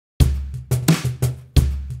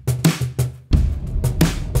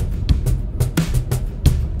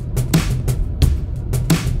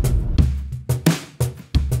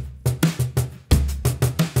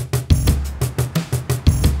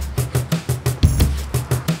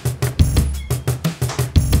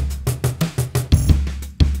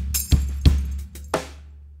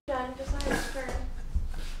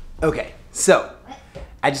Okay, so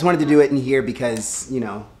I just wanted to do it in here because, you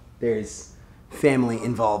know, there's family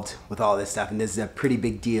involved with all this stuff, and this is a pretty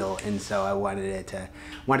big deal, and so I wanted it to,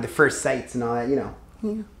 wanted the first sights and all that, you know.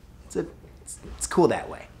 It's cool that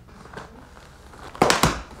way.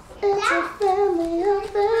 It's a family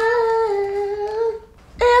affair.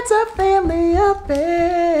 It's a family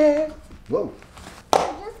affair. Whoa.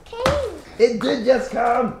 It just came. It did just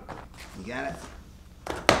come. You got it?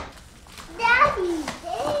 Daddy,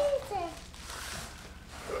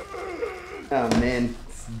 oh man,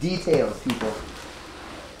 it's details, people.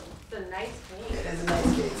 It's a nice case. It is a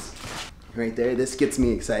nice case. Right there, this gets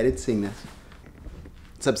me excited seeing this.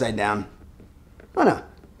 It's upside down. Oh no, that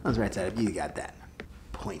was right side up. You got that.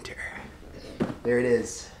 Poynter. There it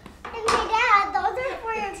is. And Dad, those are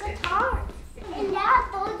for your guitars. And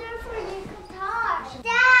Dad, those are for your guitars.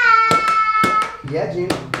 Dad! Yeah, June.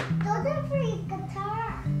 Those are for your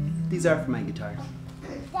guitar. These are for my guitars.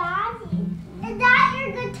 Daddy, is that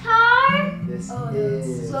your guitar? This Oh,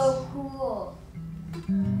 is... that's so cool. Oh,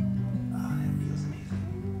 that feels amazing.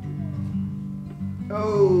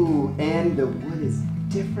 Oh, and the wood is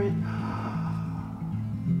different.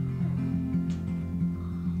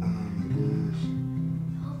 Oh my gosh.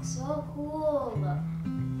 Looks so cool.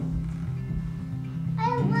 I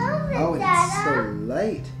love it, Oh, it's Dada. so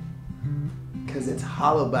light. Because it's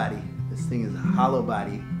hollow body. This thing is a hollow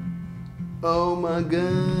body. Oh my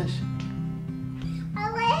gosh. I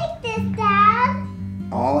like this, Dad.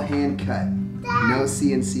 All hand cut. Dad. No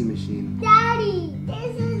CNC machine. Daddy,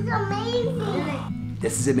 this is amazing.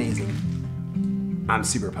 This is amazing. I'm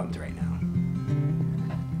super pumped right now.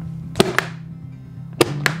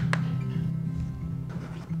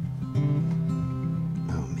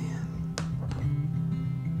 Oh man.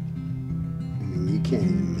 I mean, you can't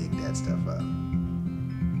even make that stuff up.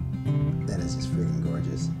 That is just freaking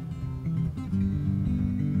gorgeous.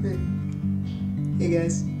 Hey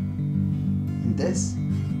guys. And this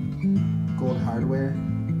gold hardware.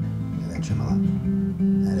 Look at that tremolo.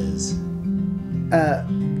 That is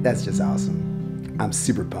that's just awesome. I'm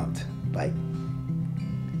super pumped. Like,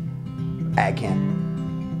 I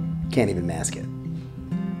can't even mask it.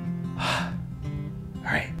 All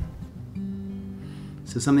right.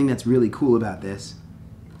 So something that's really cool about this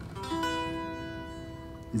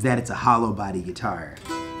is that it's a hollow body guitar.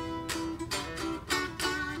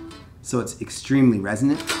 So it's extremely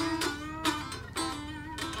resonant.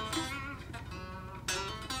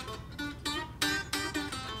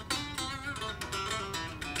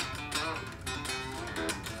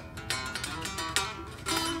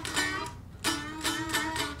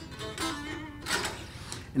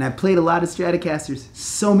 And I've played a lot of Stratocasters,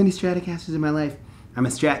 so many Stratocasters in my life. I'm a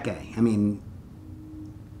Strat guy. I mean,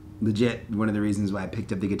 legit, one of the reasons why I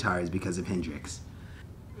picked up the guitar is because of Hendrix.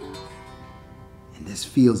 And this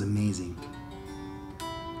feels amazing.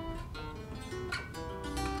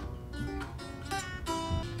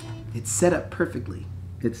 It's set up perfectly.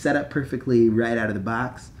 It's set up perfectly right out of the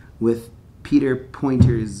box with Peter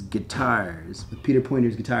Poynter's guitars. With Peter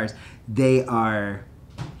Poynter's guitars, they are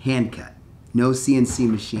hand cut. No CNC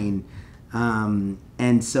machine.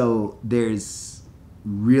 And so there's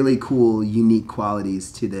really cool, unique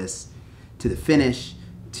qualities to this, to the finish,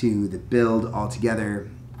 to the build altogether,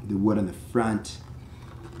 the wood on the front,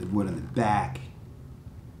 the wood on the back.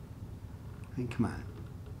 I mean, come on,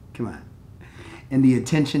 come on. And the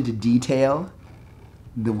attention to detail,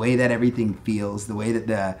 the way that everything feels, the way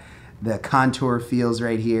that the contour feels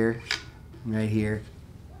right here, right here.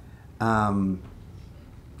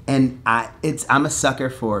 And I'm a sucker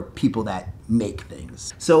for people that make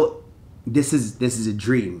things. So this is a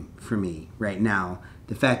dream for me right now.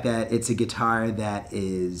 The fact that it's a guitar that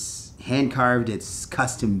is hand carved, it's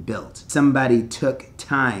custom built. Somebody took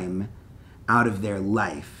time out of their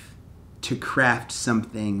life to craft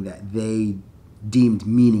something that they deemed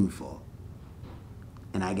meaningful,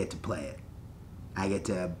 and I get to play it. I get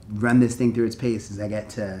to run this thing through its paces. I get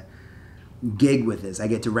to gig with this. I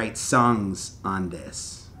get to write songs on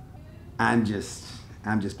this. I'm just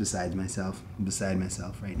beside myself. I'm beside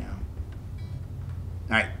myself right now.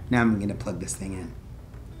 All right, now I'm gonna plug this thing in.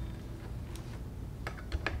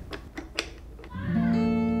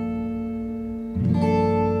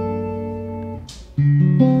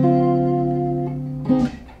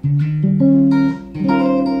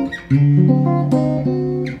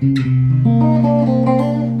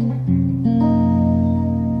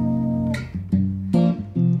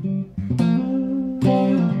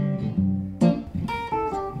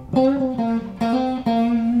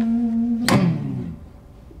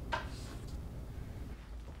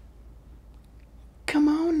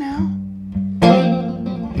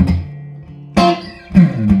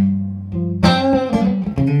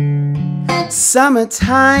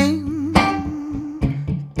 Summertime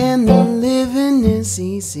and the living is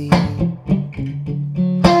easy.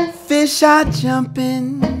 Fish are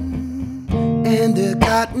jumping and the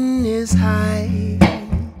cotton is high.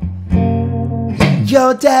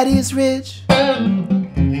 Your daddy's rich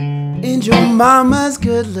and your mama's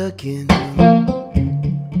good looking.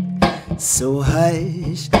 So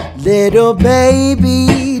hush, little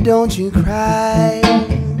baby, don't you cry.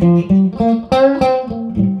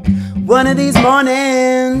 One of these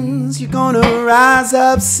mornings you're gonna rise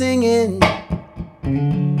up singing.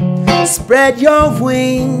 Spread your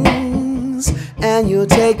wings and you'll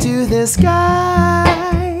take to the sky.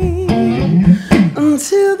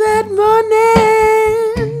 Until that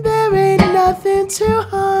morning there ain't nothing to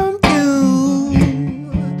harm you.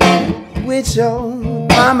 With your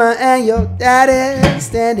mama and your daddy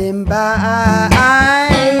standing by.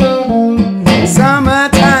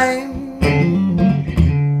 Summertime,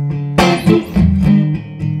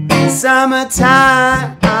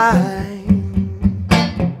 summertime.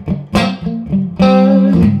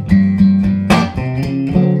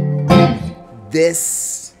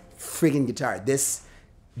 This friggin' guitar, this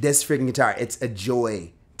friggin' guitar, it's a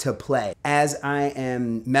joy to play. As I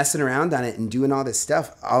am messing around on it and doing all this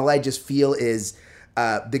stuff, all I just feel is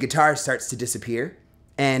the guitar starts to disappear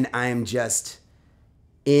and I'm just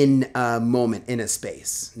in a moment, in a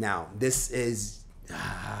space. Now, this is,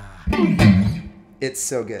 it's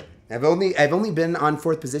so good. I've only been on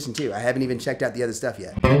 4th position too. I haven't even checked out the other stuff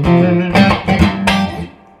yet.